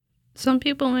Some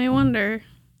people may wonder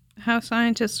how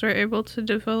scientists are able to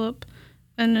develop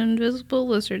an invisible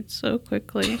lizard so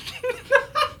quickly.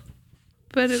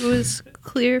 But it was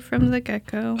clear from the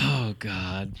get-go. Oh,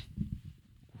 God.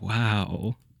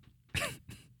 Wow.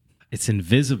 It's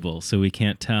invisible, so we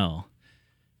can't tell.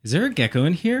 Is there a gecko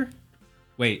in here?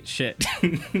 Wait, shit.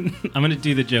 I'm going to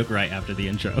do the joke right after the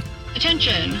intro.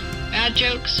 Attention! Bad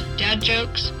jokes, dad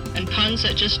jokes, and puns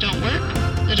that just don't work.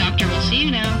 The doctor will see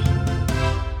you now.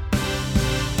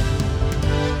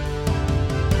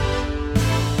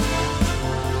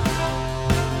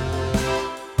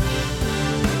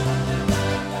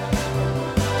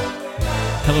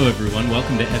 Hello, everyone.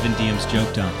 Welcome to Evan Diem's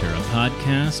Joke Doctor, a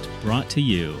podcast brought to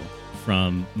you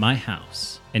from my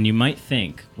house. And you might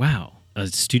think, wow, a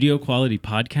studio quality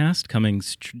podcast coming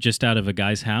just out of a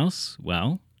guy's house?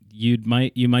 Well, you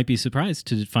might be surprised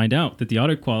to find out that the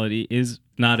audio quality is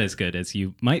not as good as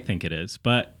you might think it is.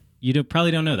 But you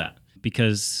probably don't know that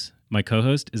because my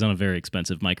co-host is on a very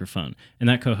expensive microphone. And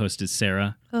that co-host is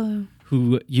Sarah. Hello.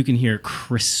 Who you can hear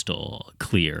crystal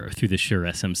clear through the Shure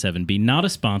SM7B. Not a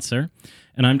sponsor.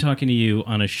 And I'm talking to you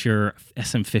on a Shure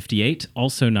SM58,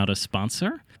 also not a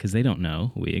sponsor, because they don't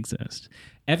know we exist.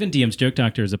 Evan Diem's Joke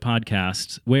Doctor is a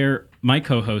podcast where my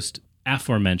co-host,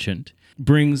 aforementioned,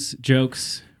 brings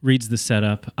jokes, reads the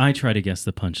setup, I try to guess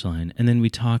the punchline, and then we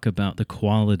talk about the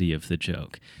quality of the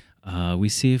joke. We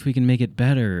see if we can make it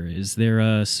better. Is there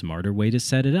a smarter way to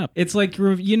set it up? It's like,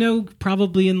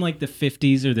 probably in like the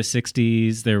 50s or the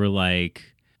 60s, there were like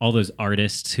all those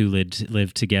artists who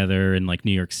lived together in like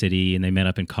New York City, and they met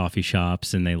up in coffee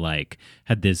shops, and they like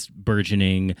had this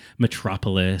burgeoning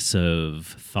metropolis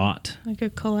of thought. Like a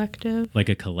collective.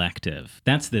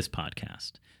 That's this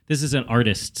podcast. This is an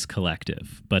artist's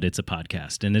collective, but it's a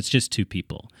podcast, and it's just two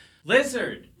people.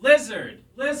 Lizard! Is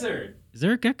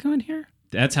there a gecko in here?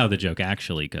 That's how the joke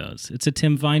actually goes. It's a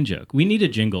Tim Vine joke. We need a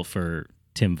jingle for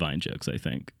Tim Vine jokes, I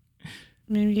think.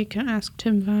 Maybe you can ask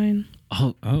Tim Vine.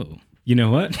 Oh. You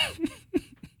know what?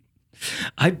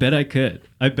 I bet I could.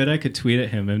 I bet I could tweet at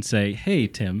him and say, hey,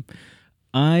 Tim,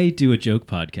 I do a joke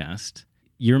podcast.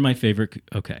 You're my favorite.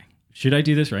 Okay. Should I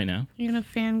do this right now? You're going to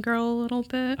fangirl a little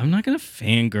bit? I'm not going to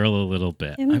fangirl a little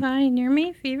bit. Tim Vine, you're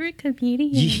my favorite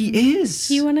comedian. He is.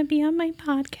 You want to be on my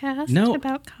podcast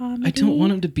about comedy? I don't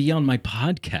want him to be on my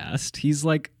podcast. He's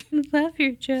like... I love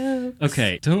your jokes.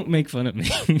 Okay, don't make fun of me.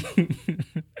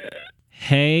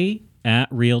 Hey, at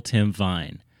Real Tim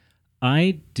Vine.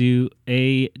 I do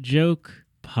a joke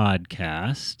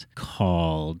podcast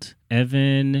called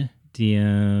Evan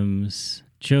Diem's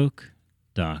Joke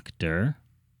Doctor.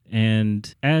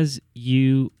 And as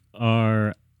you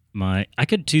are I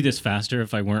could do this faster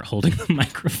if I weren't holding the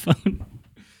microphone.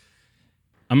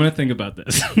 I'm going to think about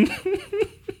this.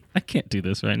 I can't do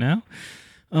this right now.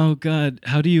 Oh, God.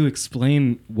 How do you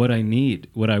explain what I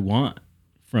need, what I want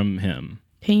from him?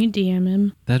 Can you DM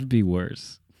him? That'd be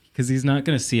worse. Because he's not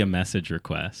going to see a message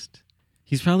request.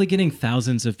 He's probably getting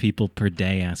thousands of people per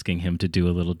day asking him to do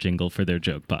a little jingle for their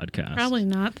joke podcast. Probably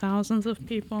not thousands of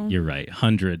people. You're right.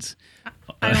 Hundreds.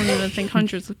 I don't even think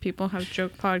hundreds of people have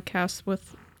joke podcasts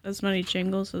with as many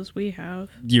jingles as we have.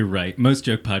 You're right. Most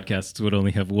joke podcasts would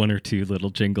only have one or two little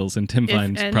jingles, and Tim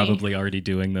Vine's probably already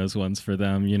doing those ones for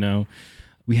them,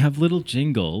 We have little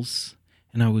jingles,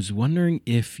 and I was wondering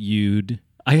if you'd...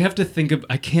 I have to think of...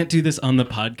 I can't do this on the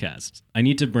podcast. I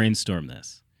need to brainstorm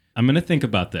this. I'm going to think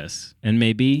about this, and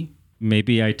maybe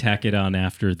I tack it on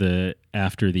after the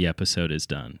episode is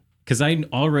done. Because I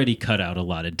already cut out a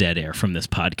lot of dead air from this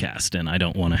podcast, and I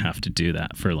don't want to have to do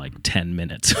that for like 10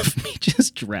 minutes of me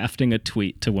just drafting a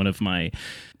tweet to one of my...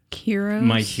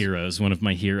 Heroes? One of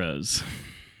my heroes.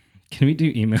 Can we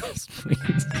do emails,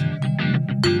 please?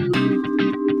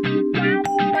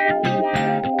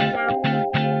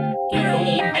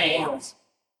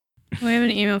 We have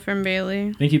an email from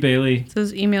Bailey. Thank you, Bailey. It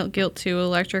says, email guilt to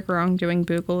electric wrongdoing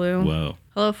boogaloo. Whoa.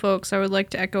 Hello, folks. I would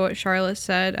like to echo what Charlotte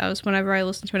said. As whenever I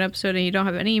listen to an episode and you don't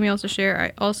have any emails to share,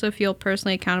 I also feel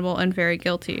personally accountable and very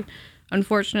guilty.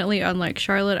 Unfortunately, unlike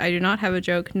Charlotte, I do not have a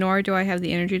joke, nor do I have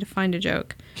the energy to find a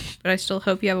joke. But I still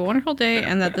hope you have a wonderful day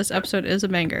and that this episode is a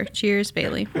banger. Cheers,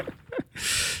 Bailey.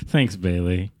 Thanks,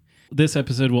 Bailey. This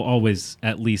episode will always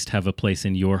at least have a place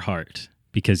in your heart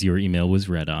because your email was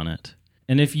read on it.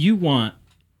 And if you want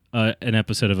an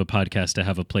episode of a podcast to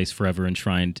have a place forever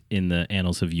enshrined in the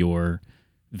annals of your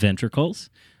ventricles,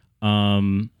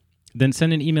 then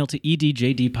send an email to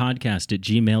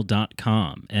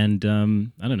edjdpodcast@gmail.com. And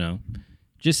I don't know,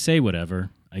 just say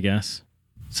whatever, I guess.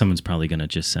 Someone's probably going to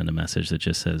just send a message that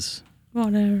just says...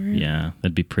 Whatever. Yeah,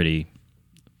 that'd be pretty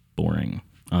boring.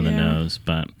 on the nose,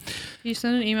 but if you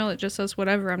send an email that just says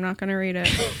whatever, I'm not going to read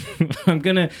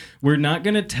it. we're not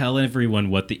gonna tell everyone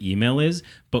what the email is,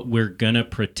 but we're gonna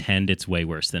pretend it's way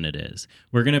worse than it is.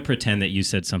 We're gonna pretend that you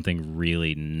said something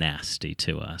really nasty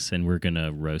to us, and we're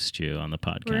gonna roast you on the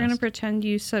podcast. We're going to pretend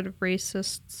you said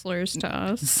racist slurs to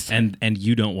us. And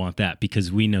you don't want that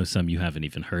because we know some you haven't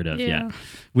even heard of yet.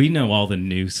 We know all the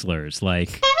new slurs,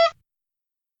 like...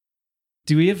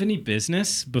 Do we have any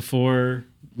business before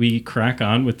we crack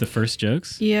on with the first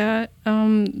jokes? Yeah,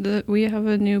 we have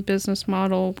a new business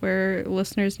model where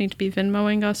listeners need to be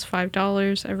Venmoing us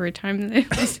 $5 every time they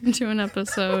listen to an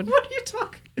episode. What are you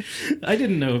talking? I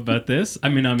didn't know about this. I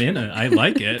mean, I'm in it. I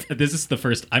like it.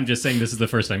 I'm just saying this is the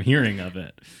first I'm hearing of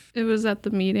it. It was at the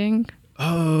meeting.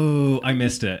 Oh, I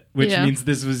missed it, which means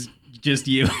this was just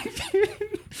you.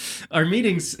 Our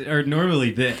meetings are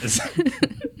normally this.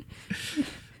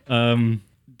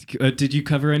 Did you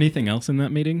cover anything else in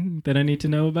that meeting that I need to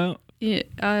know about?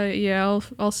 Yeah,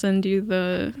 I'll send you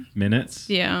the minutes.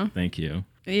 Yeah. Thank you.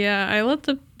 Yeah, I let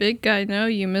the big guy know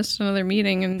you missed another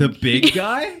meeting. And the big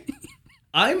guy?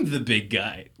 I'm the big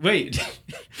guy. Wait,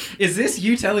 is this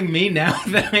you telling me now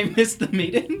that I missed the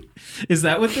meeting? Is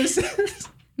that what this is?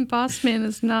 Boss man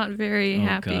is not very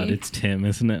happy. Oh God, it's Tim,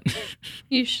 isn't it?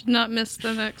 You should not miss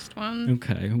the next one.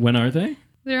 Okay, when are they?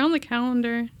 They're on the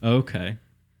calendar. Okay.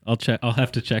 I'll check. I'll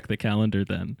have to check the calendar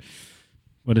then.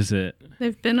 What is it?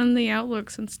 They've been on the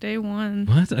Outlook since day one.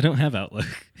 What? I don't have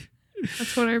Outlook.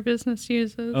 That's what our business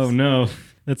uses. Oh no,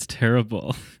 that's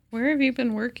terrible. Where have you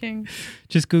been working?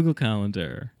 Just Google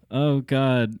Calendar. Oh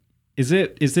God, is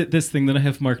it this thing that I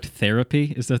have marked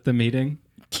therapy? Is that the meeting,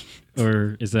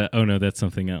 or is that? Oh no, that's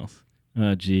something else.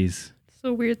 Oh geez. It's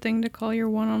a weird thing to call your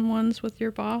one-on-ones with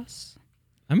your boss.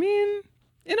 I mean,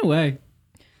 in a way.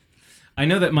 I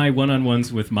know that my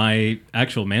one-on-ones with my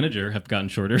actual manager have gotten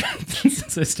shorter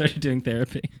since I started doing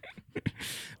therapy.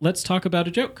 Let's talk about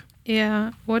a joke.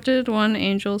 Yeah. What did one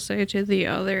angel say to the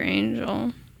other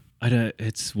angel?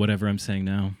 It's whatever I'm saying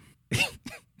now.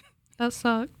 That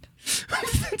sucked.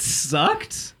 That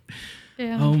sucked?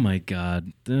 Yeah. Oh my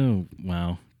God. Oh,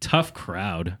 wow. Tough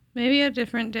crowd. Maybe a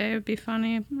different day would be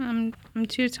funny. I'm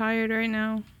too tired right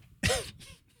now.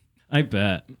 I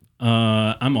bet.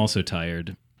 I'm also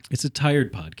tired. It's a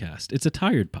tired podcast. It's a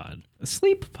tired pod. A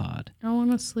sleep pod. I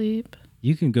want to sleep.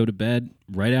 You can go to bed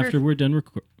right after we're done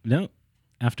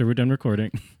after we're done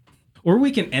recording. Or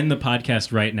we can end the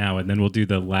podcast right now and then we'll do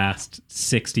the last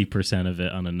 60% of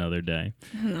it on another day.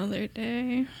 Another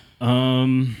day.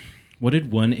 What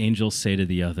did one angel say to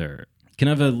the other? Can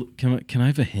I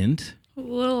have a hint? What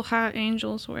little hat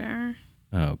angels wear.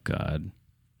 Oh God.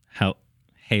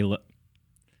 Halo.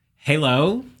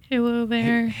 Halo? Halo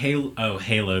there.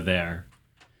 Halo there.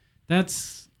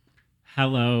 That's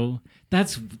hello.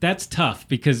 That's tough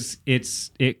because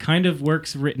it kind of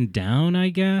works written down, I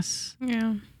guess.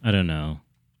 Yeah. I don't know.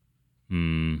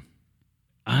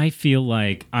 I feel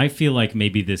like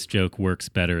maybe this joke works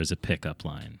better as a pickup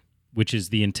line, which is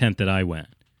the intent that I went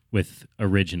with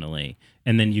originally.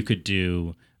 And then you could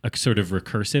do a sort of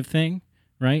recursive thing,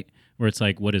 right? Where it's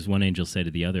like, what does one angel say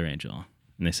to the other angel?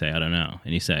 And they say, I don't know.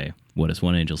 And you say, what does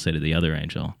one angel say to the other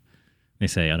angel? And they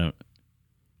say, I don't.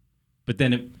 But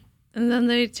then and then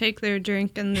they take their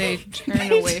drink and they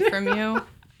turn away from you.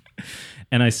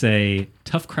 And I say,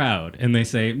 tough crowd. And they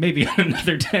say, maybe on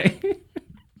another day.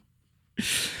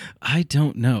 I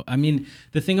don't know. I mean,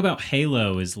 the thing about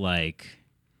Halo is like,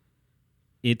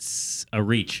 it's a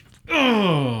reach.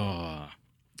 Oh,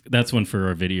 that's one for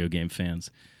our video game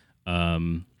fans.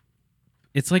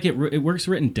 It's like it works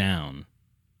written down.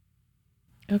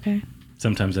 Okay.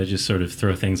 Sometimes I just sort of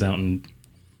throw things out and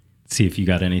see if you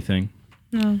got anything.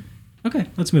 No. Okay,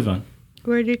 let's move on.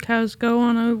 Where do cows go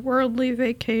on a worldly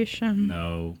vacation?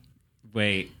 No.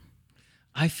 Wait.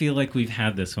 I feel like we've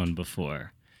had this one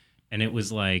before. And it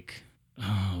was like,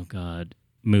 oh, God,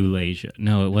 Malaysia.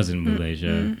 No, it wasn't Malaysia.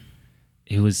 Mm-mm.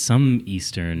 It was some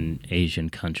Eastern Asian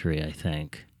country, I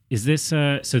think. Is this,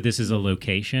 so this is a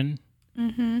location?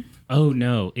 Mm-hmm. Oh,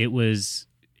 no, it was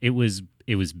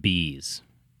bees.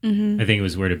 Mm-hmm. I think it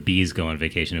was where the bees go on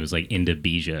vacation. It was like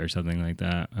Indonesia or something like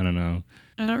that. I don't know.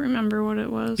 I don't remember what it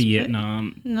was.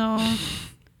 Vietnam. No.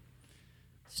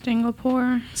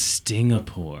 Singapore.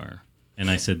 And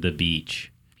I said the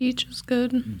beach. Beach is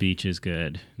good. Beach is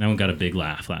good. That one got a big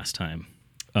laugh last time.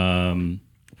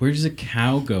 Where does a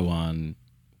cow go on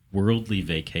worldly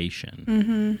vacation?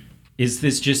 Mm-hmm. Is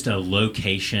this just a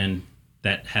location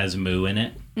that has moo in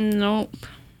it? Nope.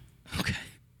 Okay.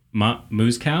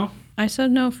 Moo's cow? I said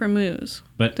no for moose.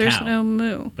 But there's cow. no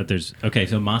moo. But there's... Okay,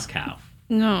 so Moscow.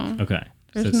 No. Okay.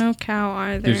 There's no cow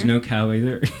either. There's no cow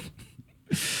either?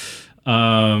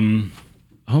 Oh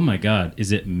my God.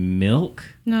 Is it milk?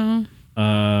 No.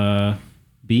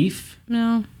 Beef?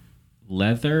 No.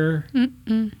 Leather?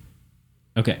 Mm-mm.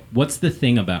 Okay. What's the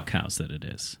thing about cows that it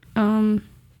is?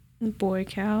 Boy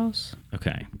cows.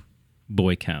 Okay.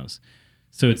 Boy cows.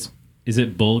 So is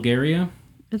it Bulgaria?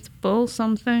 It's bull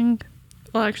something.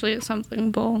 Well, actually, it's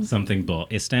something bull. Something bull.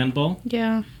 Istanbul?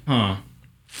 Yeah. Huh.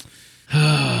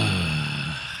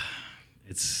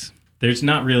 There's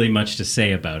not really much to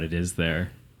say about it, is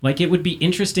there? Like, it would be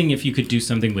interesting if you could do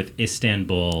something with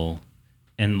Istanbul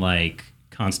and, like,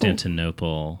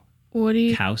 Constantinople. What do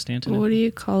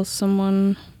you call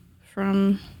someone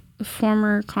from the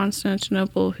former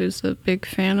Constantinople who's a big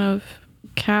fan of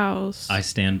cows?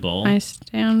 Istanbul.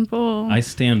 Istanbul.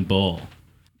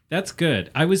 That's good.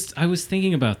 I was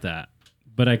thinking about that,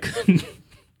 but I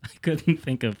couldn't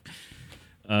think of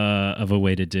a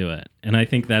way to do it, and I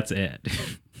think that's it.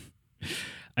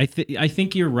 I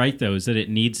think you're right though, is that it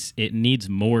needs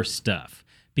more stuff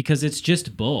because it's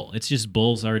just bull. It's just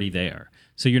bull's already there,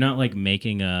 so you're not like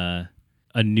making a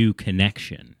new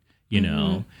connection, you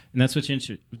know. And that's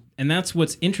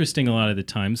what's interesting a lot of the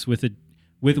times with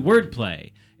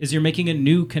wordplay is you're making a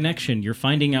new connection. You're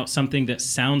finding out something that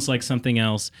sounds like something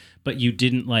else, but you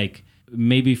didn't like.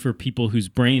 Maybe for people whose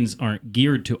brains aren't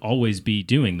geared to always be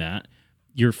doing that,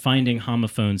 you're finding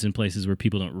homophones in places where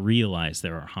people don't realize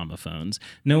there are homophones.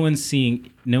 No one's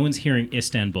hearing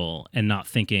Istanbul and not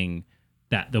thinking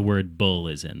that the word bull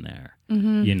is in there.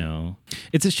 You know,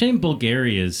 it's a shame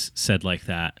Bulgaria's said like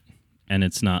that, and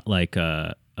it's not like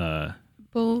a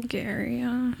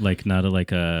Bulgaria, like not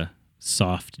a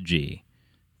soft G,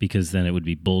 because then it would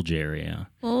be Bulgaria.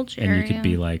 And you could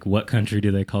be like, what country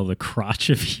do they call the crotch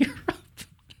of Europe?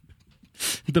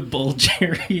 The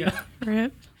Bulgaria.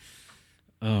 Rip.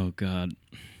 Oh, God.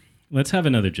 Let's have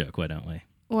another joke, why don't we?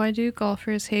 Why do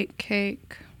golfers hate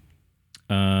cake?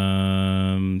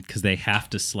 Because they have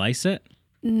to slice it?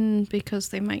 Because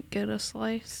they might get a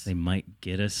slice. They might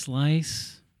get a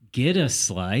slice? Get a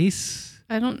slice?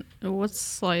 I don't know. What's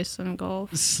slice in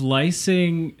golf?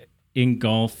 Slicing in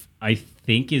golf, I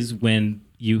think, is when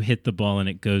you hit the ball and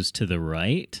it goes to the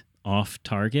right, off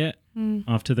target,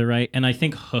 off to the right. And I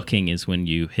think hooking is when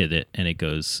you hit it and it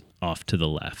goes off to the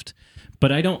left.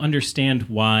 But I don't understand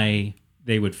why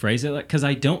they would phrase it like, because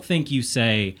I don't think you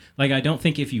say, like, I don't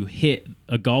think if you hit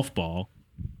a golf ball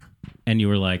and you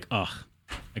were like, oh,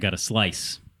 I got a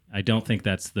slice. I don't think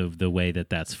that's the way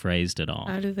that's phrased at all.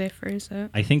 How do they phrase it?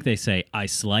 I think they say, I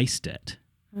sliced it.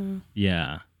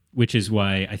 Yeah. Which is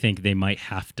why I think they might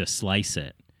have to slice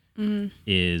it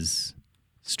is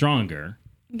stronger.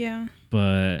 Yeah.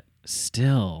 But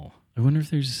still, I wonder if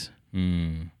there's...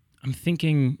 I'm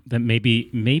thinking that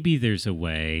maybe there's a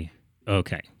way.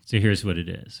 Okay, so here's what it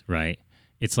is, right?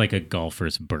 It's like a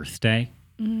golfer's birthday,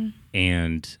 and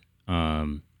and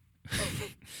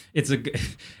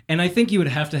I think you would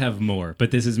have to have more,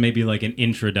 but this is maybe like an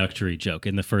introductory joke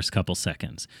in the first couple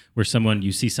seconds, where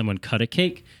you see someone cut a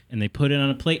cake and they put it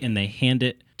on a plate and they hand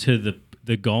it to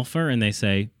the golfer and they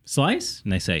say slice,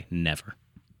 and they say never,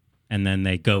 and then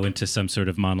they go into some sort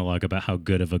of monologue about how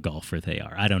good of a golfer they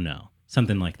are. I don't know.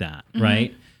 Something like that,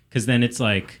 right? Because then it's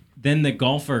like, then the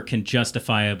golfer can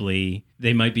justifiably,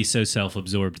 they might be so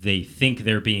self-absorbed, they think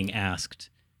they're being asked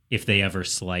if they ever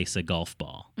slice a golf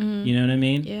ball. You know what I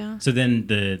mean? Yeah. So then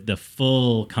the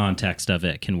full context of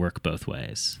it can work both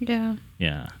ways. Yeah.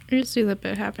 Yeah. You see that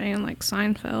bit happening in like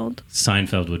Seinfeld.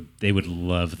 They would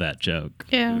love that joke.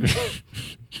 Yeah.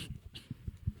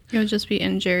 It would just be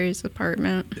in Jerry's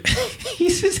apartment.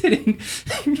 He's just hitting...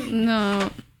 No.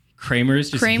 Kramer's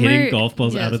just hitting golf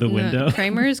balls out of the window. No,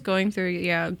 Kramer is going through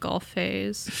a golf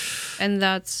phase, and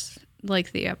that's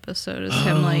like the episode is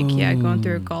him going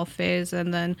through a golf phase,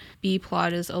 and then B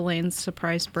plot is Elaine's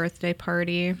surprise birthday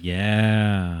party.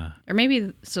 Yeah, or maybe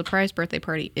the surprise birthday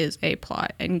party is A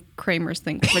plot, and Kramer's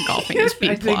thinks the golfing is B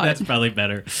plot. I think that's probably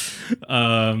better.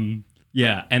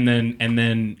 Yeah, and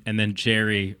then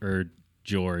Jerry or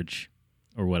George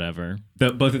or whatever,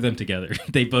 both of them together,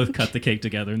 they both cut the cake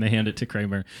together and they hand it to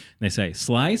Kramer and they say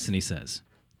slice, and he says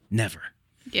never.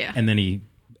 Yeah, and then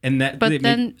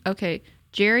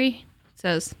Jerry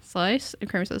says slice and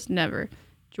Kramer says never.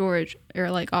 George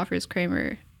offers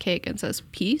Kramer cake and says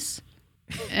peace,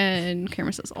 and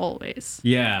Kramer says always.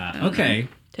 Yeah. Okay.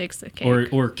 Takes the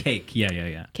cake or cake.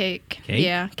 Yeah. Cake.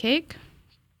 Yeah, cake.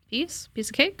 Piece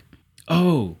of cake.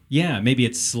 Oh yeah, maybe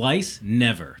it's slice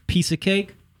never, piece of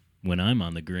cake when I'm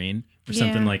on the green or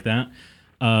something like that.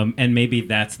 And maybe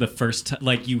that's the first time,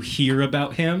 like, you hear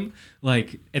about him.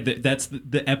 Like, that's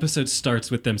the episode starts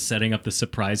with them setting up the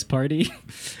surprise party,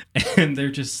 and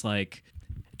they're just like,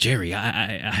 Jerry,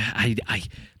 I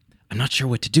I'm not sure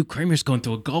what to do. Kramer's going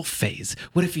through a golf phase.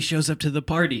 What if he shows up to the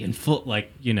party and full,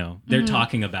 like, you know, they're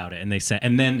talking about it, and they say,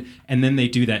 and then they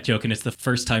do that joke, and it's the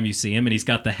first time you see him, and he's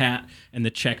got the hat and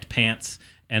the checked pants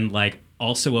and like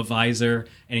also a visor,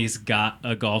 and he's got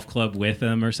a golf club with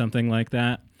him or something like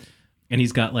that. And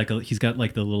he's got like the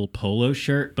little polo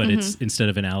shirt, but it's instead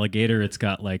of an alligator, it's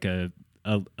got like a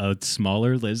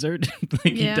smaller lizard.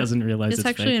 Like he doesn't realize it's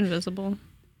actually fake. Invisible.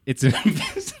 It's an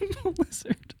invisible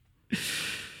lizard.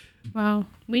 Wow.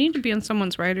 We need to be in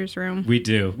someone's writer's room. We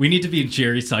do. We need to be in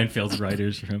Jerry Seinfeld's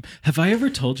writer's room. Have I ever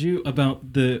told you about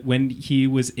when he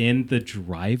was in the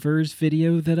driver's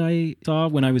video that I saw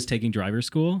when I was taking driver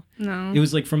school? No. It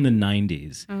was like from the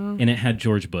 90s, and it had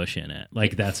George Bush in it.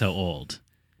 Like, that's how old.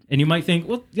 And you might think,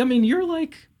 well, I mean, you're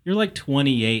like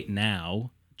 28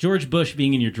 now. George Bush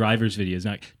being in your driver's video is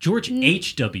not George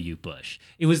H.W. Bush.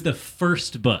 It was the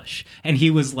first Bush, and he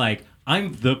was like,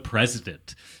 "I'm the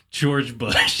president." George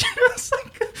Bush.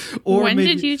 When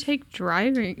did you take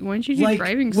driving? When did you do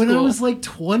driving school? When I was like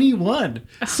 21.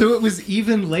 So it was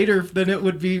even later than it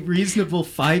would be reasonable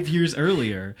 5 years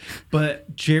earlier.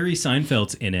 But Jerry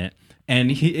Seinfeld's in it,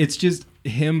 and it's just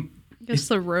him. I guess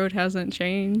the road hasn't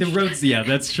changed. The roads, yeah,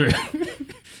 that's true.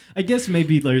 I guess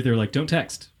maybe later they're like, don't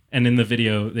text. And in the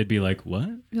video, they'd be like, what?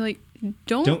 You're like,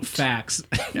 don't fax.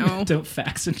 No. Don't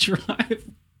fax and drive.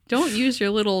 Don't use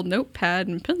your little notepad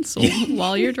and pencil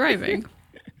while you're driving.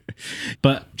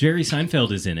 But Jerry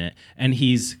Seinfeld is in it, and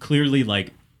he's clearly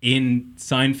like in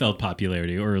Seinfeld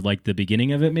popularity, or like the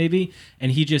beginning of it maybe.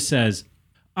 And he just says,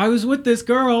 I was with this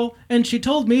girl, and she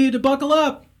told me to buckle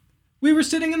up. We were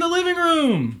sitting in the living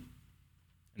room.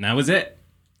 And that was it.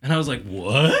 And I was like,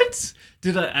 what?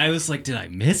 Did I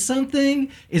miss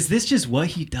something? Is this just what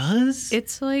he does?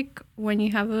 It's like when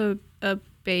you have a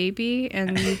baby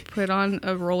and you put on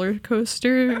a roller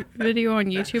coaster video on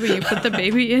YouTube, and you put the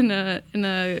baby in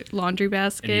a laundry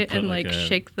basket and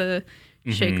shake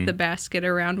the basket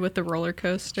around with the roller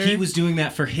coaster. He was doing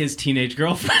that for his teenage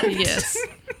girlfriend. Yes.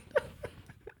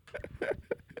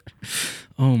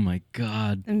 Oh my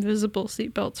God. Invisible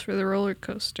seatbelts for the roller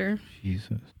coaster.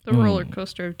 Jesus. The roller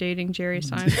coaster of dating Jerry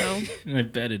Seinfeld. I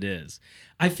bet it is.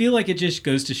 I feel like it just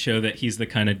goes to show that he's the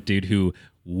kind of dude who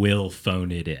will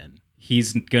phone it in.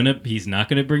 He's not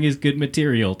gonna bring his good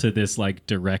material to this like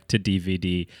direct to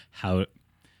DVD,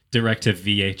 direct to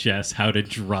VHS, how to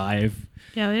drive.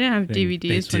 Yeah, they didn't have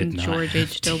DVDs when George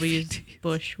H.W.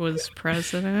 Bush was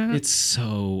president. It's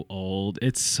so old.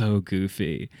 It's so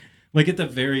goofy. Like, at the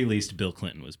very least, Bill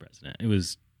Clinton was president. It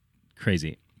was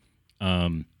crazy.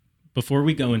 Before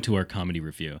we go into our comedy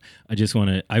review,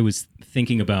 I was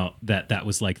thinking about that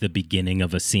was like the beginning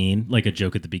of a scene, like a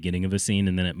joke at the beginning of a scene,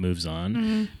 and then it moves on.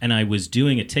 Mm-hmm. And I was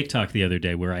doing a TikTok the other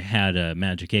day where I had a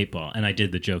Magic 8 Ball, and I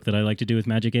did the joke that I like to do with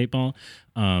Magic 8 Ball.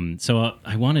 So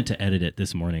I wanted to edit it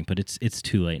this morning, but it's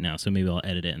too late now, so maybe I'll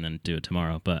edit it and then do it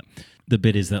tomorrow. But the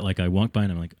bit is that, like, I walk by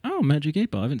and I'm like, oh, Magic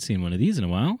 8 Ball, I haven't seen one of these in a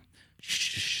while.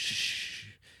 Shh.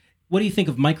 What do you think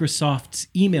of Microsoft's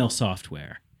email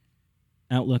software?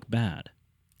 Outlook bad.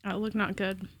 Outlook not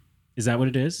good. Is that what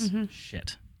it is? Mm-hmm.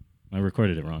 Shit. I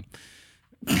recorded it wrong.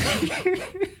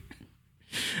 I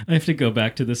have to go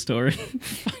back to the store and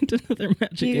find another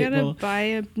Magic 8 Ball. You gotta buy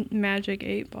a Magic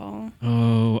 8 Ball.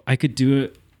 Oh, I could do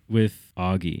it with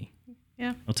Augie.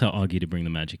 Yeah. I'll tell Augie to bring the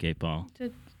Magic 8 Ball.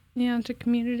 To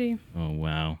community. Oh,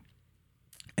 wow.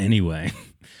 Anyway,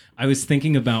 I was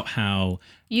thinking about how...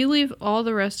 You leave all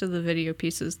the rest of the video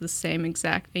pieces the same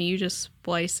exact, and you just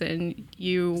splice in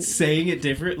you... Saying it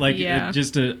different? Like,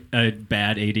 just a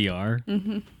bad ADR?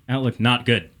 Mm-hmm. Outlook, not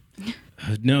good.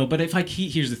 No, but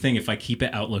here's the thing. If I keep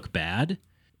it Outlook bad,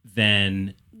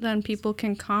 then... Then people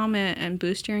can comment and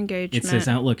boost your engagement. It says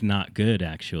Outlook not good,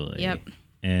 actually. Yep.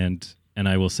 And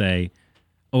I will say,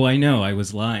 oh, I know, I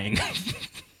was lying.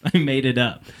 I made it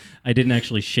up. I didn't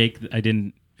actually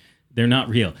they're not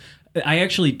real. I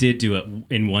actually did do it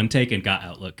in one take and got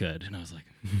Outlook good. And I was like,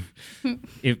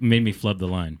 it made me flub the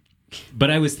line. But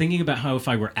I was thinking about how if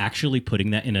I were actually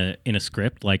putting that in a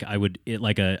script, like I would,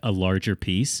 like a larger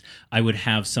piece, I would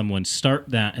have someone start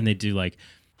that and they'd do like,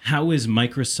 how is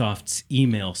Microsoft's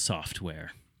email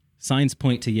software? Signs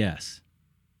point to yes.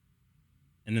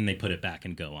 And then they put it back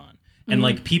and go on. Mm-hmm. And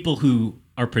like people who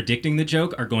are predicting the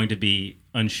joke are going to be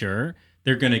unsure.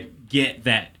 They're going to get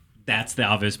that. That's the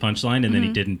obvious punchline, and then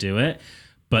he didn't do it.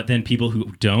 But then people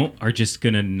who don't are just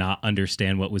going to not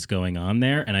understand what was going on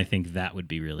there, and I think that would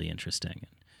be really interesting.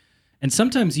 And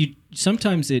sometimes it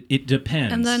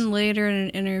depends. And then later in an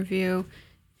interview,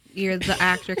 the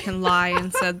actor can lie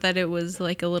and said that it was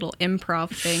like a little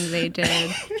improv thing they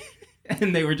did.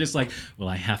 And they were just like, well,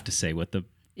 I have to say what the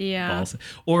Yeah. balls.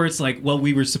 Or it's like, well,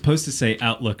 we were supposed to say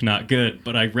outlook not good,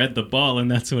 but I read the ball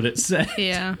and that's what it said.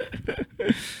 Yeah.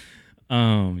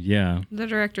 Oh, yeah. The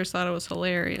directors thought it was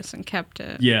hilarious and kept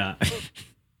it. Yeah.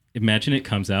 Imagine it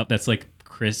comes out. That's like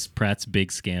Chris Pratt's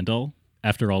big scandal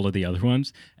after all of the other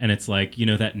ones. And it's like,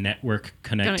 that network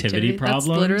connectivity problems.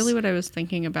 That's literally what I was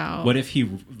thinking about. What if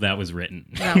that was written?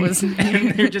 That was...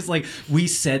 And they're just like, we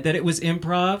said that it was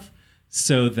improv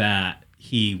so that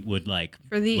he would look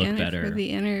better. For the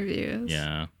interviews.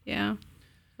 Yeah. Yeah.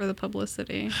 For the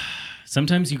publicity.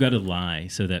 Sometimes you got to lie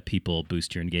so that people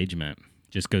boost your engagement.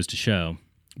 Just goes to show.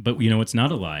 But what's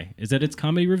not a lie is that it's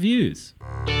comedy reviews.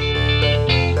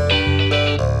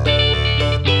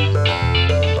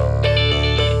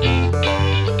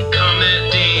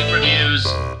 Comedy reviews.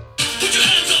 Put your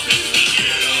hands up in the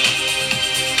air.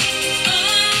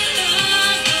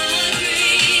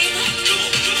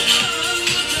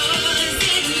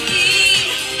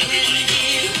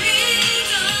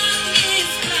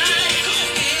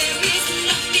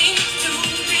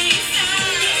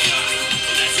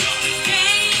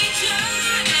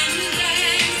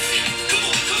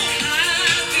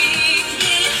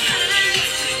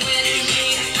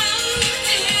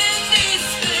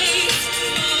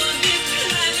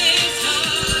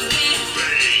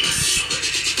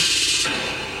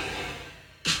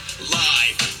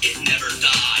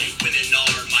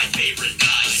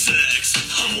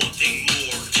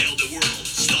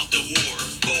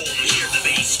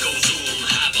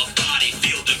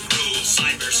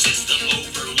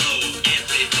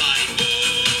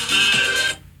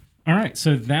 All right,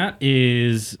 so that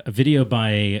is a video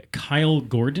by Kyle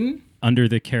Gordon under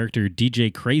the character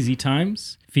DJ Crazy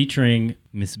Times, featuring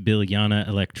Miss Biljana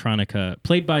Electronica,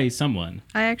 played by someone.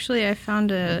 I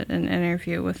found an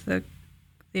interview with the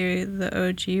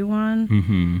OG one.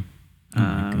 Mm-hmm. Oh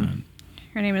my God.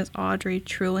 Her name is Audrey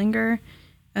Trulinger,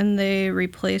 and they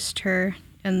replaced her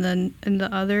in the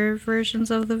other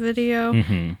versions of the video.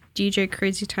 Mm-hmm. DJ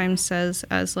Crazy Times says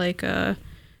as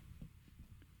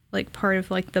part of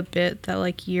the bit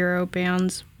that Euro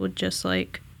bands would just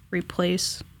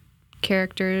replace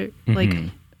character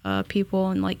people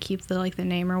and keep the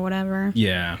name or whatever.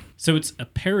 Yeah. So it's a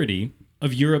parody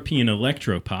of European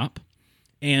electropop,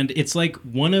 and it's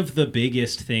one of the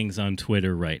biggest things on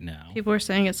Twitter right now. People are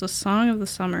saying it's a song of the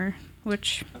summer,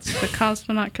 which the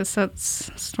Cosmonaut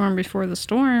Cassette's Storm Before the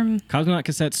Storm. Cosmonaut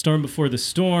Cassette Storm Before the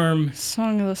Storm.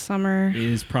 Song of the summer.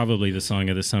 Is probably the song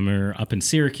of the summer, up in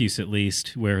Syracuse at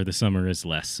least, where the summer is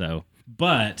less so.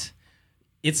 But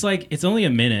it's it's only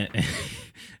a minute,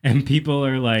 and people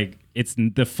are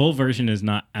the full version is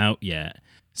not out yet.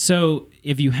 So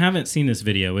if you haven't seen this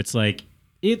video,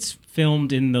 it's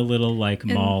filmed in the little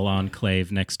mall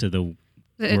enclave next to the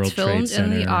World Trade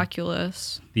Center. In the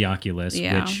Oculus. The Oculus,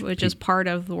 yeah, which is part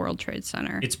of the World Trade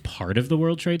Center. It's part of the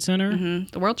World Trade Center? Mm-hmm.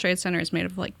 The World Trade Center is made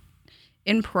of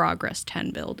in progress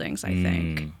 10 buildings, I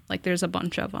think. There's a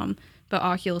bunch of them. But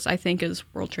Oculus, I think, is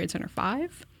World Trade Center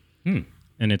 5. And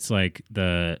it's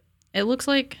It looks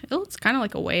kind of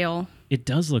like a whale. It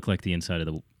does look like the inside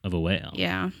of a whale.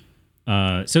 Yeah.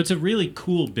 So it's a really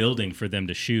cool building for them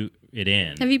to shoot it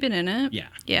in. Have you been in it? Yeah.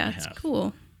 Yeah, it's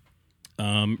cool.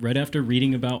 Right after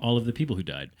reading about all of the people who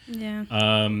died. Yeah.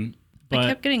 But I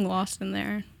kept getting lost in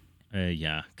there.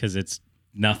 Yeah, because it's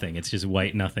nothing. It's just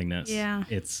white nothingness. Yeah.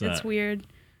 It's weird.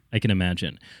 I can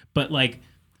imagine. But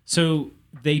so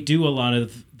they do a lot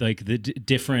of the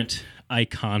different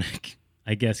iconic,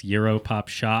 I guess, Europop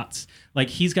shots.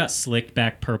 He's got slick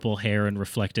back purple hair and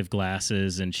reflective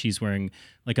glasses, and she's wearing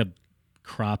a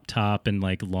crop top and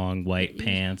long white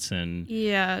pants. And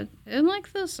yeah, in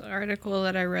this article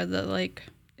that I read that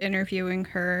interviewing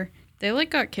her, they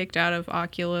got kicked out of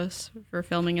Oculus for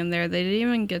filming in there. They didn't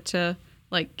even get to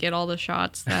get all the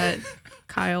shots that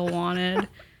Kyle wanted.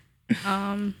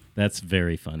 That's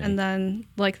very funny. And then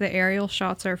the aerial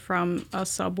shots are from a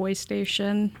subway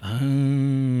station.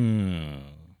 Oh.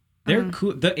 They're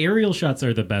cool. The aerial shots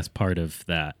are the best part of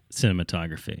that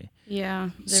cinematography. Yeah,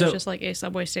 there's just a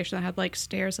subway station that had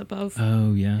stairs above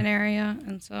an area,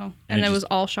 and it was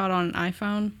all shot on an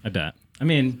iPhone. I bet. I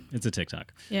mean, it's a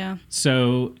TikTok. Yeah.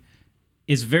 So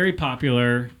it's very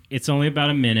popular. It's only about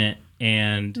a minute,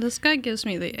 and this guy gives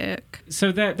me the ick.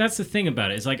 So that's the thing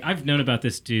about it. Is I've known about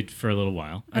this dude for a little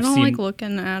while. I don't like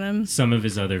looking at him. Some of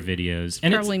his other videos.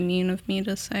 It's probably mean of me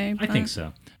to say. I think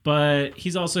so. But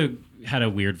he's also had a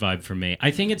weird vibe for me.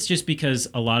 I think it's just because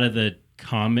a lot of the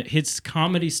his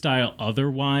comedy style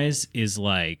otherwise is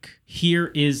here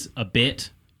is a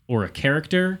bit or a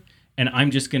character, and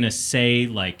I'm just going to say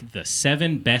the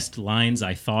 7 best lines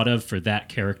I thought of for that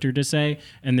character to say,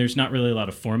 and there's not really a lot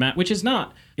of format, which is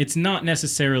it's not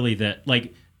necessarily that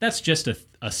that's just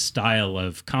a style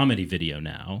of comedy video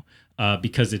now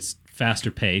because it's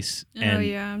faster pace.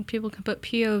 And people can put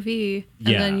POV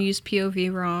and then use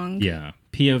POV wrong. Yeah,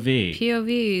 POV.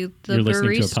 POV, the You're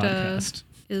listening to a barista podcast.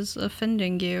 is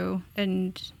offending you,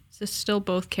 and it's still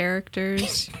both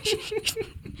characters.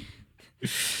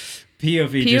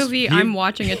 POV. I'm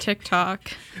watching a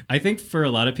TikTok. I think for a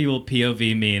lot of people,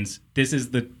 POV means this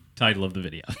is the title of the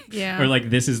video. Yeah. Or like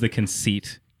this is the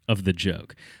conceit of the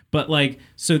joke. But like,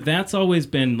 so that's always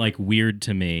been like weird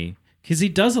to me because he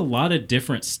does a lot of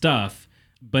different stuff,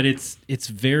 but it's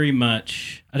very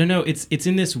much, I don't know, it's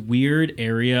in this weird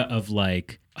area of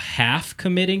like half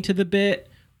committing to the bit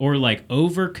or like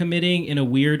over committing in a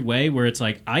weird way where it's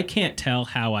like, I can't tell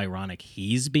how ironic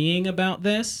he's being about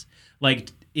this.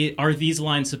 Like, are these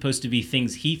lines supposed to be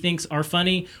things he thinks are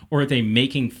funny, or are they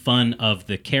making fun of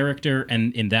the character,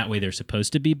 and in that way they're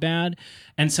supposed to be bad?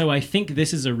 And so I think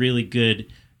this is a really good...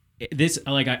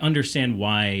 I understand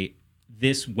why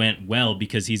this went well,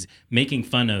 because he's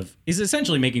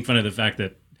essentially making fun of the fact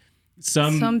that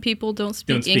some people don't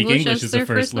speak English as their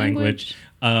first language.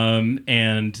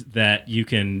 And that you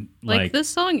can like this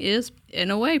song is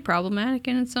in a way problematic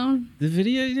in its own. The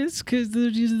video is because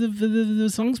the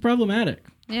song's problematic.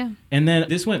 Yeah. And then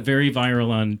this went very viral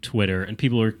on Twitter, and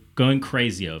people are going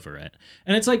crazy over it.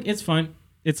 And it's like, it's fine.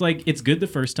 It's like, it's good the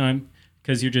first time,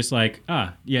 because you're just like,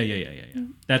 yeah.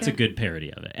 That's a good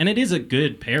parody of it. And it is a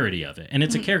good parody of it. And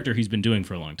it's a character he's been doing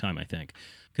for a long time, I think.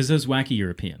 Because those wacky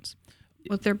Europeans.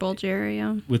 With their bulge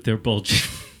area.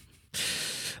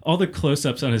 All the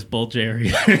close-ups on his bulge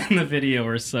area in the video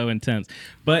are so intense.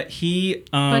 But he...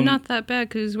 but not that bad,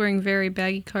 because he's wearing very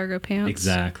baggy cargo pants.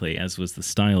 Exactly, as was the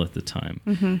style at the time.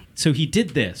 Mm-hmm. So he did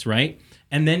this, right?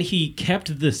 And then he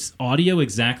kept this audio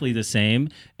exactly the same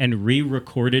and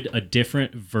re-recorded a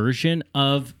different version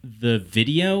of the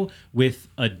video with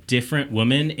a different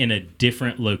woman in a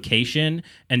different location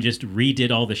and just redid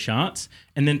all the shots.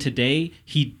 And then today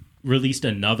he released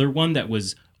another one that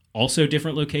was also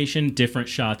different location, different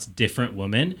shots, different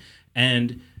woman.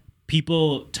 And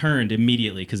people turned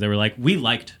immediately because they were like, we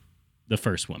liked the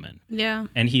first woman. Yeah.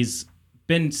 And he's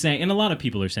been saying, and a lot of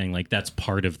people are saying like that's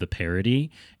part of the parody,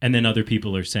 and then other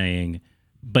people are saying,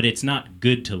 but it's not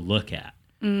good to look at.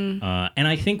 And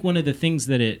I think one of the things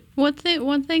that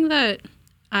one thing that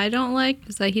I don't like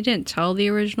is that he didn't tell the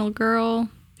original girl.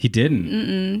 He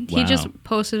didn't. Wow. He just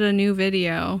posted a new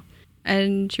video,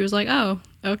 and she was like, "Oh,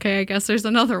 okay, I guess there's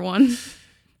another one."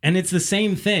 And it's the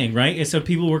same thing, right? So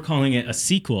people were calling it a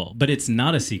sequel, but it's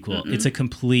not a sequel. It's a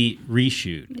complete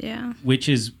reshoot. Yeah.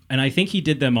 And I think he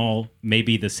did them all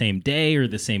maybe the same day or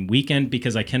the same weekend,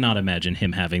 because I cannot imagine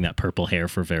him having that purple hair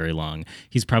for very long.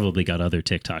 He's probably got other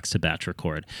TikToks to batch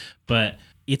record. But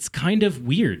it's kind of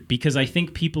weird, because I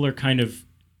think people are kind of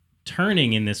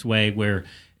turning in this way where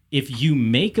if you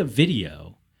make a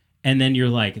video and then you're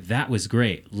like, that was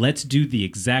great, let's do the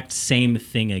exact same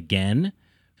thing again.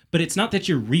 But it's not that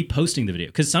you're reposting the video,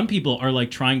 because some people are like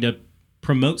trying to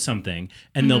promote something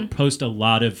and they'll post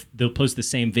the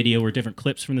same video or different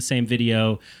clips from the same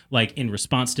video, like in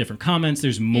response to different comments.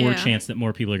 There's more chance that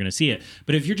more people are going to see it.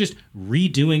 But if you're just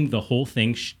redoing the whole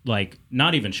thing, like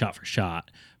not even shot for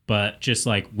shot, but just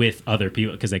like with other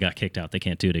people, because they got kicked out, they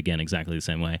can't do it again exactly the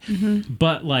same way.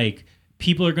 But like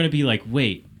people are going to be like,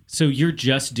 wait, so you're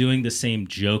just doing the same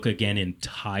joke again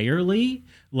entirely?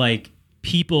 Like,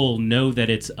 people know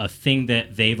that it's a thing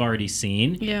that they've already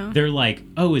seen. Yeah. They're like,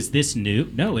 oh, is this new?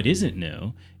 No, it isn't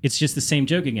new. It's just the same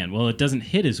joke again. Well, it doesn't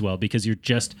hit as well because you're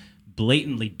just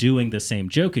blatantly doing the same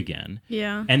joke again.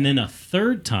 Yeah. And then a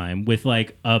third time with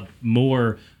like a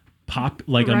more pop,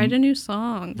 like write a new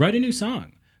song. Write a new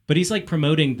song. But he's like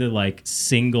promoting the like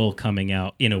single coming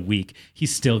out in a week.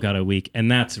 He's still got a week, and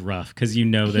that's rough because you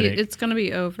know that it's going to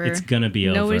be over. It's going to be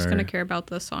over. Nobody's going to care about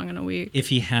this song in a week. If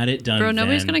he had it done, bro,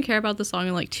 nobody's going to care about the song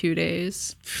in like 2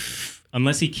 days.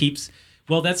 Unless he keeps.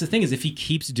 Well, that's the thing, is if he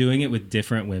keeps doing it with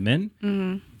different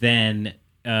women, then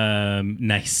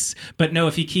nice. But no,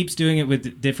 if he keeps doing it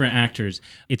with different actors,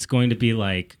 it's going to be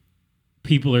like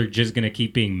people are just going to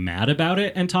keep being mad about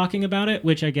it and talking about it,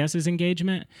 which I guess is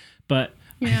engagement. But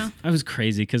yeah, I was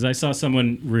crazy because I saw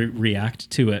someone react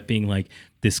to it being like,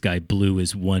 this guy blew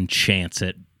his one chance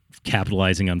at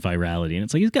capitalizing on virality. And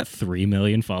it's like, he's got 3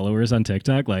 million followers on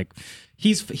TikTok. Like,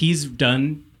 he's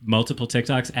done multiple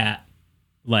TikToks at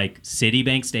like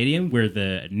Citibank Stadium where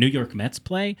the New York Mets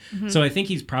play. So I think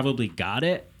he's probably got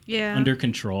it under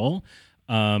control.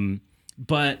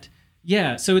 But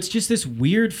yeah, so it's just this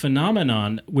weird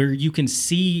phenomenon where you can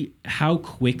see how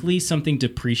quickly something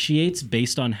depreciates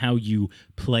based on how you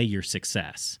play your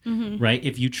success, right?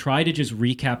 If you try to just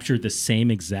recapture the same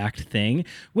exact thing,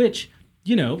 which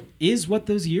is what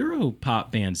those Euro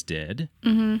pop bands did.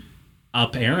 Mm-hmm.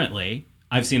 Apparently.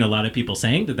 I've seen a lot of people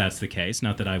saying that that's the case.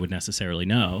 Not that I would necessarily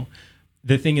know.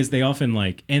 The thing is, they often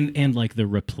and the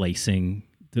replacing,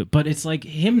 but it's like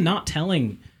him not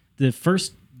telling the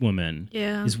first woman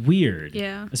is weird.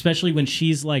 Yeah. Especially when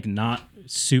she's like not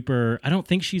super, I don't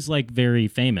think she's like very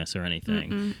famous or anything.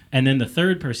 Mm-mm. And then the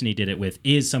third person he did it with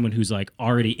is someone who's like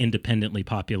already independently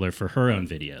popular for her own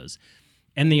videos.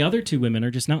 And the other two women are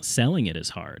just not selling it as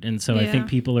hard. And so I think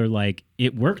people are like,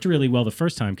 it worked really well the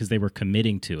first time because they were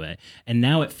committing to it. And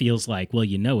now it feels like, well,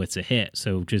 it's a hit,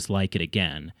 so just like it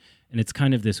again. And it's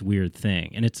kind of this weird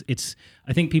thing. And it's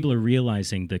I think people are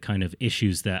realizing the kind of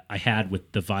issues that I had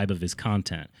with the vibe of his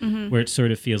content, where it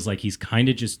sort of feels like he's kind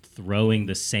of just throwing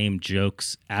the same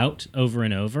jokes out over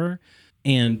and over.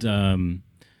 And,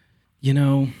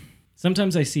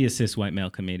 sometimes I see a cis white male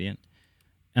comedian.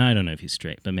 And I don't know if he's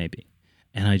straight, but maybe.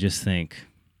 And I just think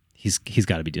he's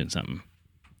got to be doing something.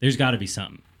 There's got to be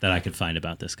something that I could find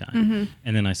about this guy. Mm-hmm.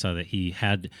 And then I saw that he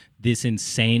had this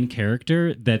insane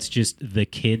character that's just the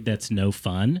kid that's no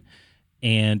fun.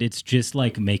 And it's just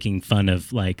like making fun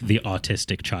of like the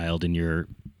autistic child in your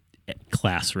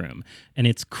classroom. And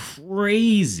it's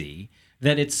crazy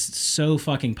that it's so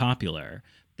fucking popular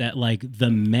that like the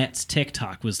Mets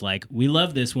TikTok was like, we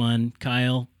love this one,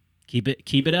 Kyle. Keep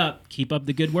it up. Keep up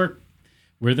the good work.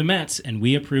 We're the Mets, and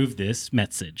we approve this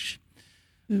message.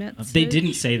 They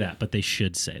didn't say that, but they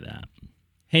should say that.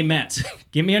 Hey, Mets,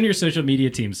 get me on your social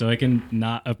media team so I can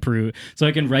not approve, so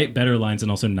I can write better lines and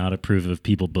also not approve of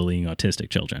people bullying autistic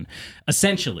children.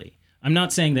 Essentially, I'm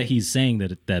not saying that he's saying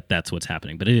that that's what's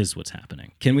happening, but it is what's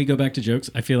happening. Can we go back to jokes?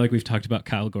 I feel like we've talked about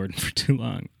Kyle Gordon for too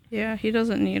long. Yeah, he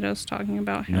doesn't need us talking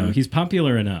about him. No, he's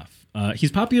popular enough.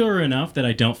 He's popular enough that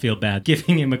I don't feel bad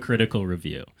giving him a critical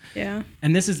review. Yeah.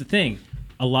 And this is the thing.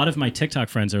 A lot of my TikTok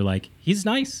friends are like, he's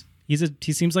nice. He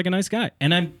seems like a nice guy.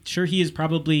 And I'm sure he is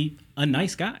probably a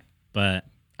nice guy. But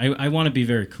I want to be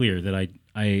very clear that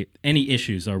I any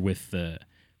issues are with the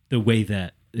way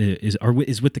that is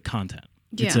with the content.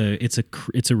 Yeah.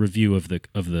 It's a review of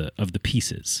the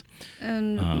pieces.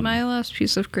 And my last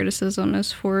piece of criticism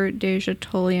is for Deja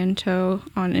Toliento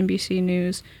on NBC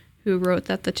News, who wrote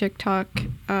that the TikTok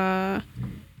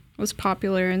was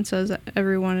popular and says that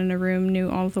everyone in a room knew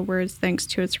all the words thanks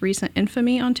to its recent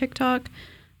infamy on TikTok.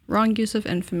 Wrong use of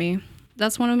infamy.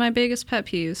 That's one of my biggest pet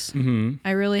peeves. Mm-hmm.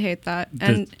 I really hate that.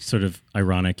 And the sort of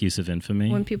ironic use of infamy.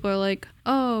 When people are like,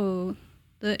 oh,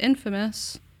 the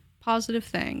infamous positive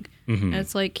thing. Mm-hmm. And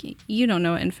it's like, you don't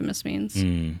know what infamous means.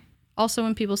 Mm. Also,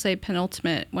 when people say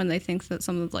penultimate, when they think that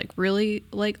something's like really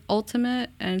like ultimate,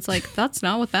 and it's like, that's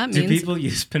not what that means. Do people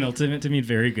use penultimate to mean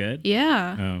very good?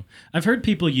 Yeah. Oh, I've heard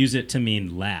people use it to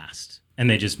mean last, and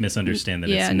they just misunderstand that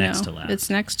it's next to last. It's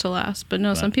next to last. But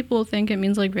no, some people think it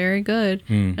means like very good.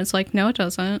 And it's like, no, it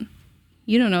doesn't.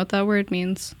 You don't know what that word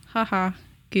means. Haha,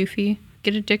 goofy.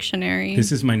 Get a dictionary.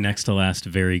 This is my next to last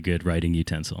very good writing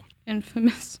utensil.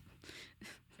 Infamous.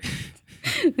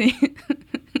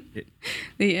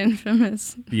 The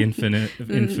infamous. The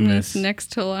infamous.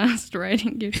 Next to last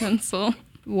writing utensil.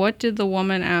 What did the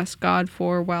woman ask God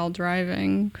for while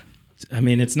driving? I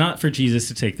mean, it's not for Jesus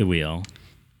to take the wheel.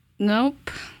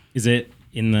 Nope. Is it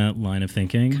in the line of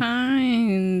thinking?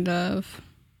 Kind of.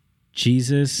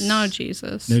 Jesus? No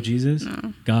Jesus. No Jesus?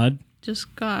 No. God?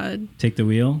 Just God. Take the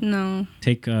wheel? No.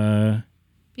 Take,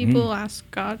 People ask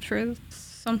God for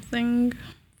something.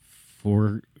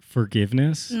 For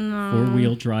forgiveness? No.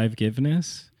 Four-wheel drive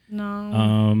giveness?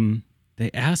 No. They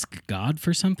ask God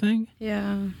for something?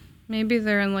 Yeah. Maybe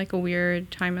they're in like a weird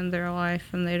time in their life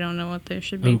and they don't know what they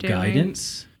should be doing.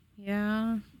 Guidance?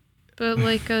 Yeah. But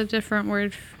like a different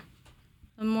word,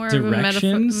 more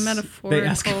directions? of a metaphorical. They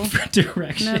ask for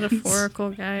directions. Metaphorical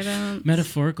guidance.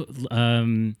 Metaphorical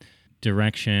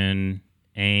direction,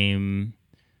 aim,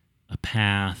 a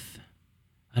path.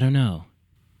 I don't know.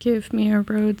 Give me a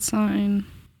road sign.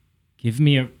 Give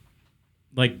me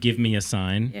a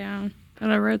sign. Yeah,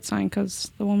 but a road sign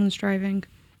because the woman's driving.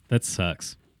 That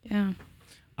sucks. Yeah.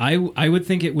 I would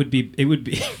think it would be.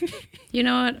 You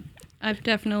know what? I've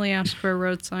definitely asked for a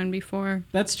road sign before.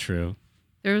 That's true.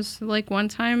 There's like one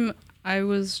time I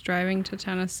was driving to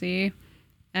Tennessee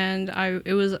and I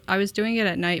was doing it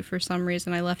at night for some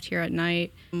reason. I left here at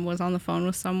night and was on the phone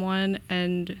with someone,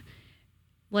 and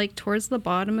like towards the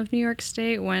bottom of New York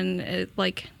State when it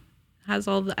like has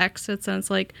all the exits and it's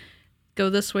like go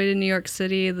this way to New York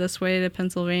City, this way to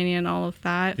Pennsylvania and all of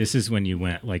that. This is when you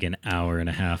went like an hour and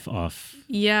a half off.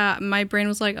 Yeah, my brain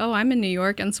was like, oh, I'm in New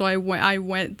York. And so I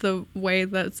went the way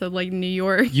that said like New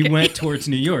York. You went towards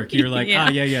New York. You're like, yeah,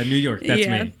 New York. That's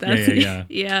me. That's yeah.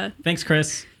 Yeah. Thanks,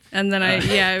 Chris. And then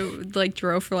I like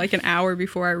drove for like an hour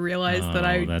before I realized that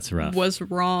I that's rough. was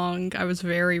wrong. I was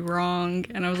very wrong.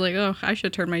 And I was like, oh, I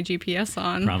should turn my GPS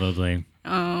on. Probably.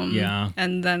 Yeah.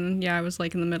 And then, I was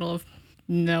like in the middle of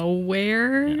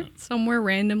nowhere, somewhere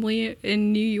randomly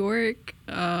in New York.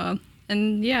 And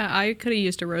I could have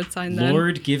used a road sign then.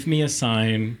 Lord, give me a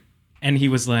sign. And he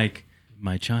was like,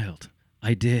 my child,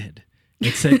 I did.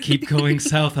 It said, keep going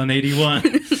south on 81.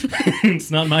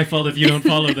 It's not my fault if you don't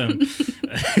follow them.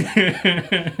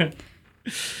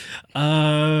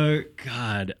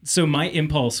 God. So my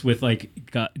impulse with like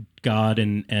God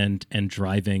and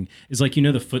driving is like,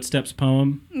 the Footsteps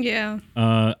poem. Yeah.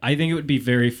 I think it would be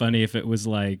very funny if it was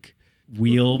like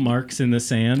wheel marks in the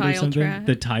sand or something.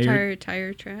 The tire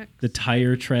tracks. The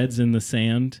tire treads in the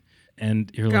sand.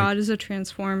 And you're God is a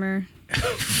transformer.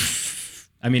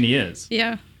 I mean, he is.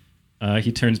 Yeah.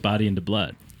 He turns body into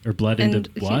blood, or blood into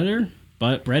water,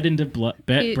 but bread into blood,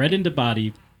 bread into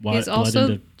body. He's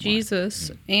also Jesus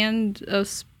and a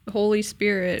Holy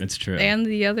Spirit. That's true. And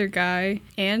the other guy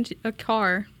and a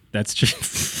car. That's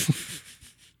true.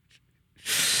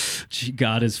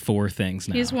 God is 4 things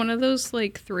now. He's one of those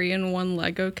like 3-in-1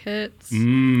 Lego kits.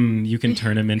 You can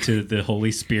turn him into the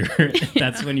Holy Spirit.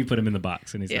 That's when you put him in the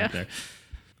box and he's not there.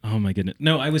 Oh my goodness.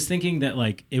 No, I was thinking that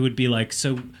like it would be like,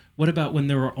 so what about when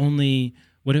there was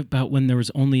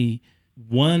only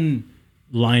one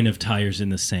line of tires in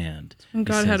the sand? And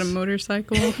God had a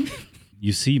motorcycle.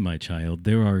 You see, my child,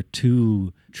 there are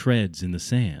 2 treads in the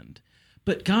sand.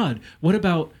 But God, what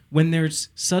about when there's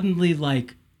suddenly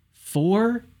like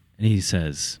 4? And he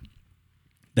says,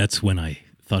 that's when I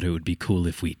thought it would be cool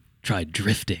if we tried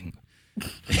drifting.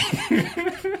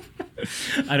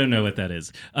 I don't know what that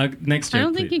is. Next joke, I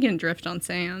don't think you can drift on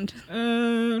sand. I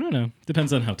don't know.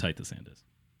 Depends on how tight the sand is.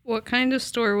 What kind of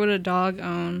store would a dog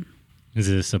own? Is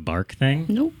this a bark thing?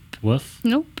 Nope. Woof?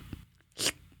 Nope.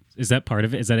 Is that part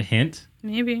of it? Is that a hint?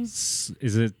 Maybe. Is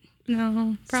it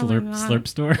No, probably slurp, not. slurp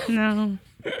store? No.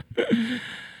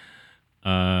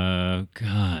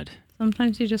 God.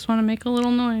 Sometimes you just want to make a little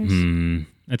noise.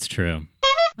 That's true.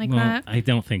 Like well, that. I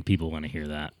don't think people want to hear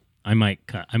that. I might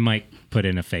put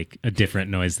in a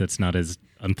different noise that's not as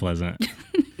unpleasant.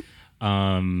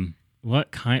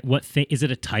 What thing is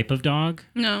it? A type of dog?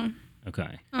 No.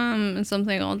 Okay. It's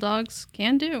something all dogs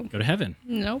can do. Go to heaven.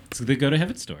 Nope. It's the Go to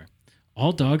Heaven store.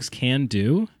 All dogs can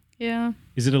do? Yeah.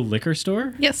 Is it a liquor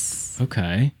store? Yes.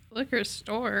 Okay. Liquor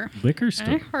store. Liquor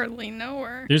store. I hardly know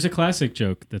her. There's a classic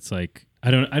joke that's like,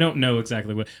 I don't know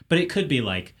exactly what, but it could be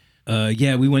like,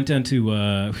 we went down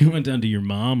to your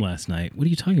mom last night. What are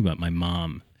you talking about, my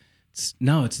mom? It's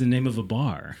the name of a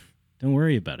bar. Don't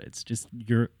worry about it. It's just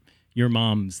your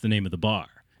mom's the name of the bar.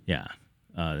 Yeah.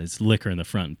 It's liquor in the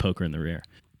front and poker in the rear.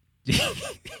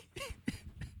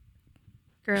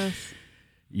 Gross.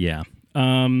 Yeah.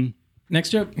 Next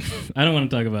joke. I don't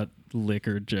want to talk about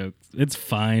liquor jokes. It's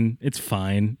fine.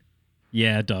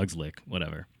 Yeah, dogs lick.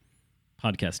 Whatever.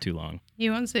 Podcast too long.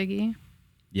 You want Ziggy?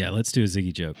 Yeah, let's do a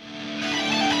Ziggy joke.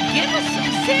 Give us some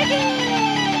Ziggy!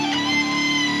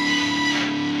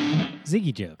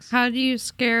 Ziggy jokes. How do you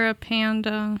scare a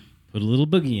panda? Put a little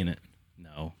boogie in it.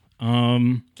 No.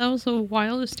 That was the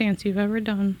wildest dance you've ever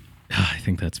done. I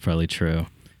think that's probably true.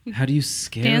 How do you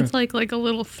scare? Dance like a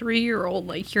little 3-year-old,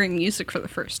 like hearing music for the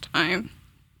first time.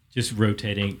 Just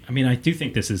rotating. I mean, I do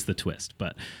think this is the twist,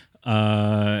 but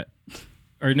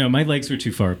or no, my legs were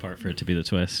too far apart for it to be the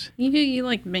twist. You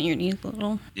like bend your knees a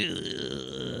little.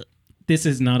 This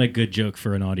is not a good joke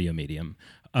for an audio medium.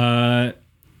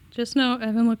 Just know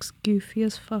Evan looks goofy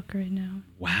as fuck right now.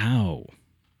 Wow.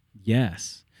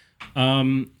 Yes.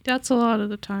 That's a lot of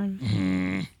the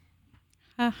time.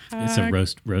 It's a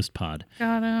roast pod.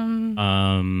 Got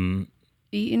him.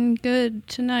 Eating good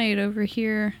tonight over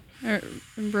here.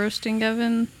 Roasting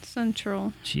Evan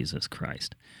Central. Jesus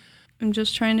Christ. I'm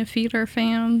just trying to feed our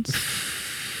fans.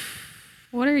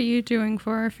 What are you doing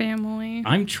for our family?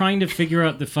 I'm trying to figure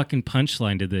out the fucking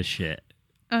punchline to this shit.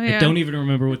 Oh, yeah. I don't even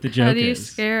remember what the joke is. How do you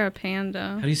scare a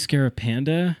panda? How do you scare a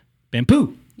panda?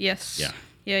 Bamboo. Yes. Yeah.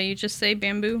 Yeah, you just say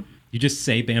bamboo. You just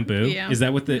say bamboo? Yeah. Is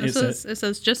that what it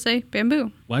says just say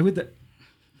bamboo. Why would that?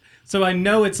 So I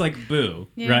know it's like boo,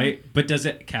 Yeah. right? But does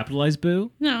it capitalize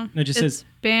boo? No. No, it just says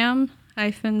bam-boo.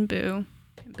 Bamboo.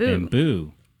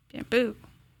 Bamboo. Bamboo.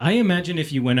 I imagine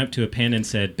if you went up to a panda and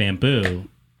said bamboo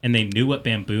and they knew what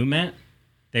bamboo meant,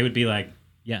 they would be like,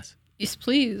 yes. Yes,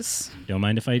 please. Don't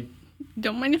mind if I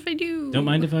Don't mind if I do. Don't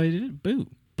mind if I do. Boo.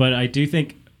 But I do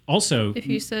think also... If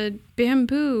you said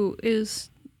bamboo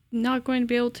is not going to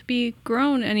be able to be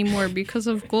grown anymore because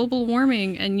of global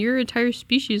warming and your entire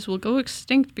species will go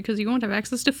extinct because you won't have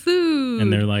access to food.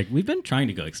 And they're like, we've been trying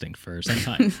to go extinct for some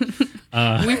time.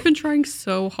 We've been trying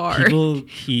so hard. People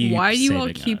keep Why do you all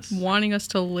saving keep us. wanting us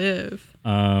to live?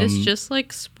 It's just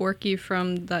like Sporky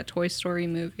from that Toy Story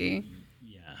movie.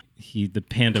 The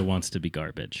panda wants to be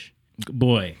garbage.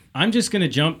 Boy, I'm just going to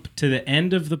jump to the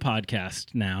end of the podcast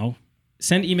now.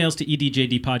 Send emails to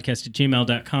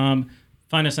edjdpodcast@gmail.com.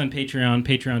 Find us on Patreon,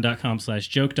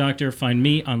 patreon.com/jokedoctor. Find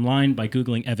me online by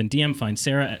Googling Evan DM. Find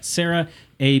Sarah at Sarah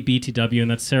ABTW,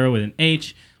 and that's Sarah with an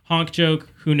H. Honk joke,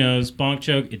 who knows? Bonk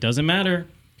joke, it doesn't matter.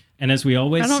 And as we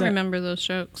always I don't say, remember those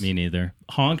jokes. Me neither.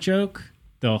 Honk joke,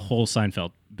 the whole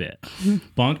Seinfeld bit.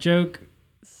 Bonk joke,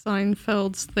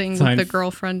 Seinfeld's thing with the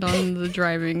girlfriend on the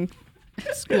driving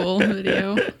school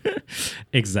video.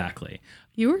 Exactly.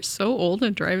 You were so old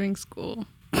in driving school.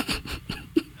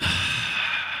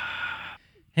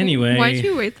 Anyway. Why'd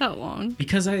you wait that long?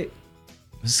 Because I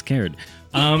was scared.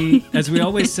 As we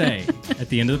always say at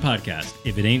the end of the podcast,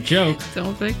 if it ain't joke,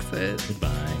 Don't fix it.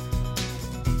 goodbye.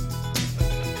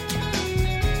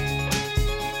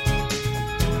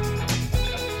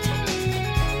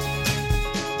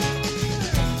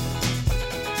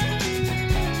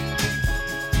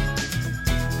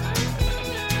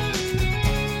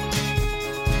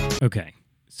 Okay,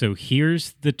 so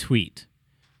here's the tweet.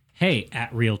 Hey,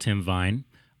 at Real Tim Vine,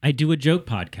 I do a joke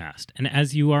podcast, and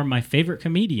as you are my favorite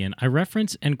comedian, I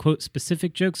reference and quote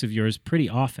specific jokes of yours pretty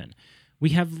often.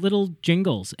 We have little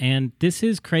jingles, and this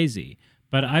is crazy,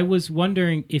 but I was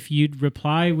wondering if you'd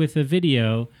reply with a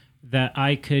video that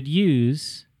I could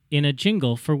use in a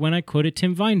jingle for when I quote a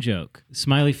Tim Vine joke.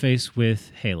 Smiley face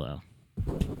with halo.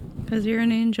 Because you're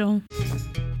an angel.